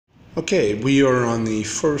Okay, we are on the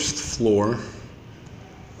first floor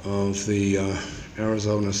of the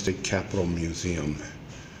Arizona State Capitol Museum.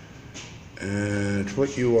 And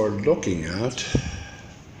what you are looking at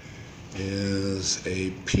is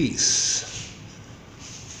a piece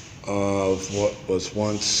of what was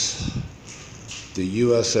once the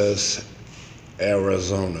USS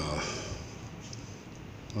Arizona.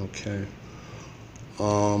 Okay.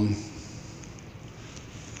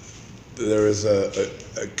 There is a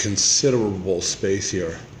considerable space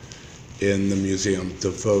here in the museum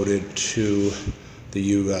devoted to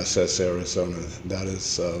the USS Arizona. That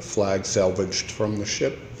is flag salvaged from the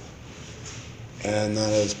ship, and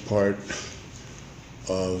that is part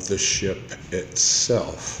of the ship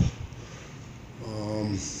itself.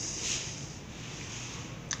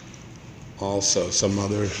 Also, some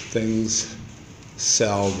other things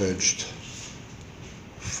salvaged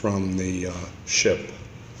from the ship.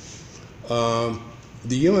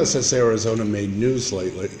 The USS Arizona made news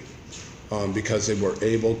lately because they were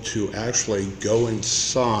able to actually go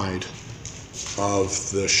inside of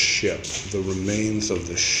the ship, the remains of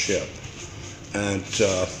the ship, and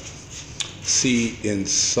see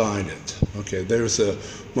inside it. Okay, there's a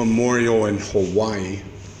memorial in Hawaii.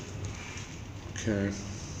 Okay,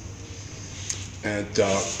 and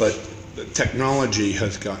but the technology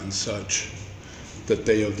has gotten such that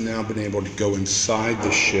they have now been able to go inside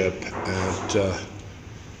the ship and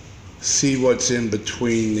see what's in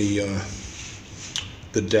between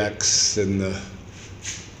the decks and the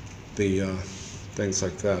things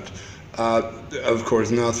like that. Of course,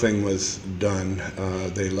 nothing was done.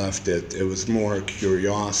 They left it. It was more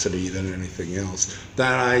curiosity than anything else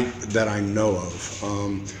that I know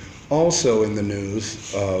of. Also in the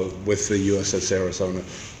news with the USS Arizona,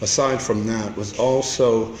 aside from that, was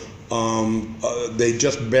also they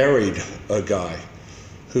just buried a guy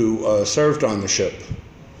who served on the ship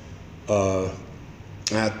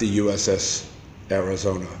at the USS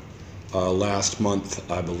Arizona last month,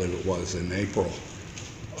 I believe it was, in April,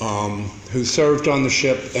 who served on the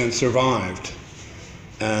ship and survived,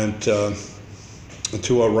 and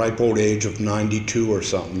to a ripe old age of 92 or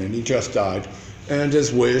something, and he just died. And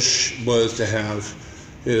his wish was to have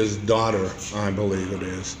his daughter, I believe it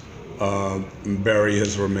is, bury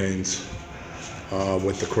his remains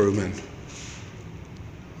with the crewmen.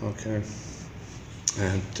 Okay.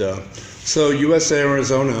 And so USS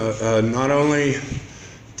Arizona, not only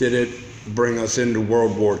did it bring us into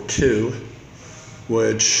World War II,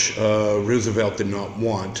 which Roosevelt did not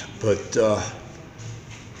want, but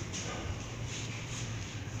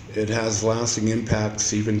it has lasting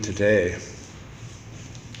impacts even today,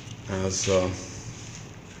 as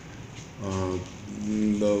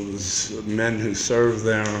those men who served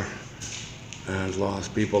there and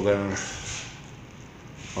lost people there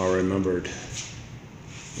are remembered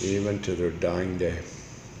even to their dying day.